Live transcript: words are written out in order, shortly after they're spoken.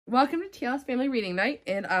Welcome to Tia's Family Reading Night,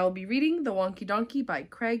 and I will be reading The Wonky Donkey by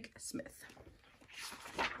Craig Smith.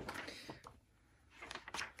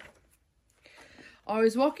 I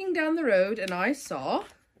was walking down the road and I saw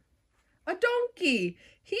a donkey.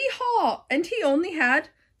 Hee-haw! And he only had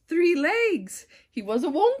 3 legs. He was a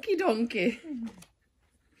wonky donkey.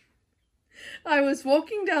 I was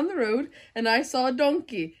walking down the road and I saw a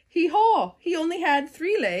donkey. Hee-haw! He only had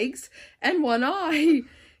 3 legs and 1 eye.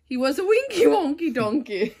 He was a winky wonky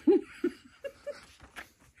donkey.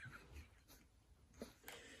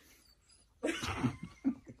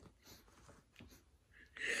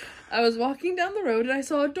 I was walking down the road and I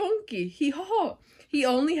saw a donkey. Hee-haw! He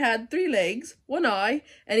only had 3 legs, 1 eye,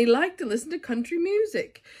 and he liked to listen to country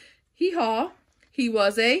music. Hee-haw! He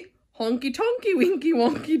was a honky-tonky winky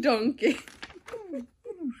wonky donkey.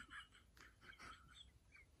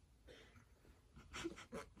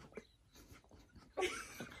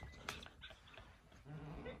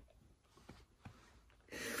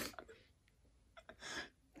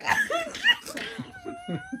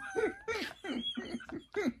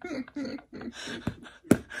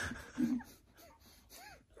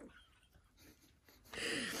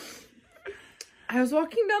 I was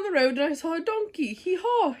walking down the road and I saw a donkey.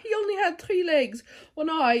 Hee-haw! He only had 3 legs, 1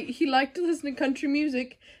 eye. He liked to listen to country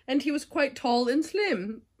music, and he was quite tall and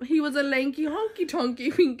slim. He was a lanky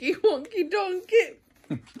honky-tonky winky wonky donkey.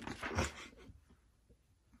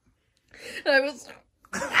 I was...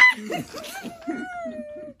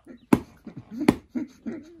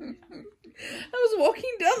 I was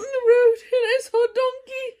walking down the road and I saw a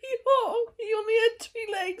donkey. Hee-haw! He only had 3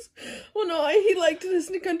 legs, 1 eye. He liked to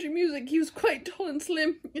listen to country music. He was quite tall and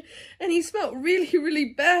slim, and he smelled really, really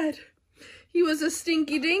bad. He was a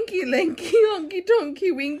stinky dinky lanky honky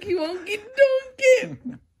tonky winky wonky donkey.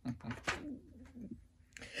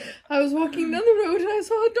 I was walking down the road and I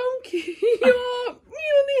saw a donkey. Hee-haw! He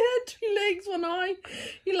only had 3 legs, 1 eye.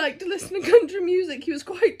 He liked to listen to country music. He was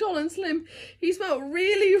quite tall and slim. He smelled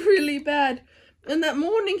really, really bad. And that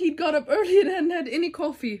morning he'd got up early and hadn't had any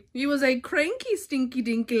coffee. He was a cranky, stinky,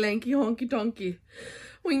 dinky, lanky, honky donkey,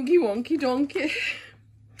 winky wonky donkey.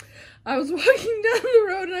 I was walking down the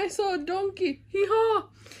road and I saw a donkey. Hee-haw!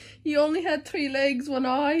 He only had 3 legs, 1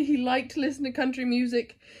 eye. He liked to listen to country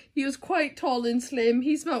music. He was quite tall and slim.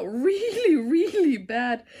 He smelled really, really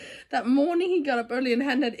bad. That morning he got up early and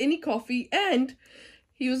hadn't had any coffee, and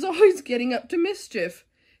he was always getting up to mischief.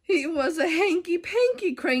 He was a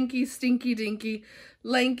hanky-panky, cranky, stinky, dinky,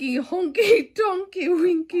 lanky, honky, donkey,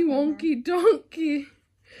 winky, wonky, donkey.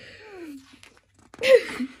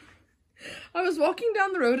 I was walking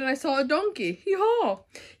down the road and I saw a donkey. Hee-haw!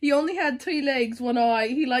 He only had 3 legs, 1 eye.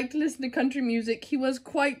 He liked to listen to country music. He was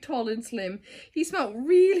quite tall and slim. He smelled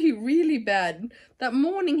really, really bad. That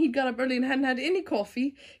morning he got up early and hadn't had any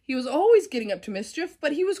coffee. He was always getting up to mischief,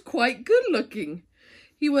 but he was quite good looking.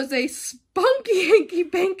 He was a spunky, hanky,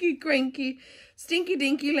 panky, cranky, stinky,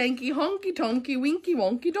 dinky, lanky, honky, tonky, winky,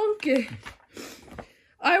 wonky donkey.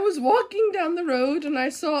 I was walking down the road and I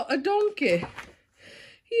saw a donkey.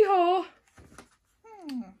 Hee-haw!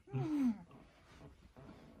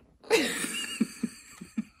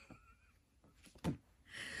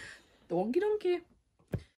 The wonky donkey.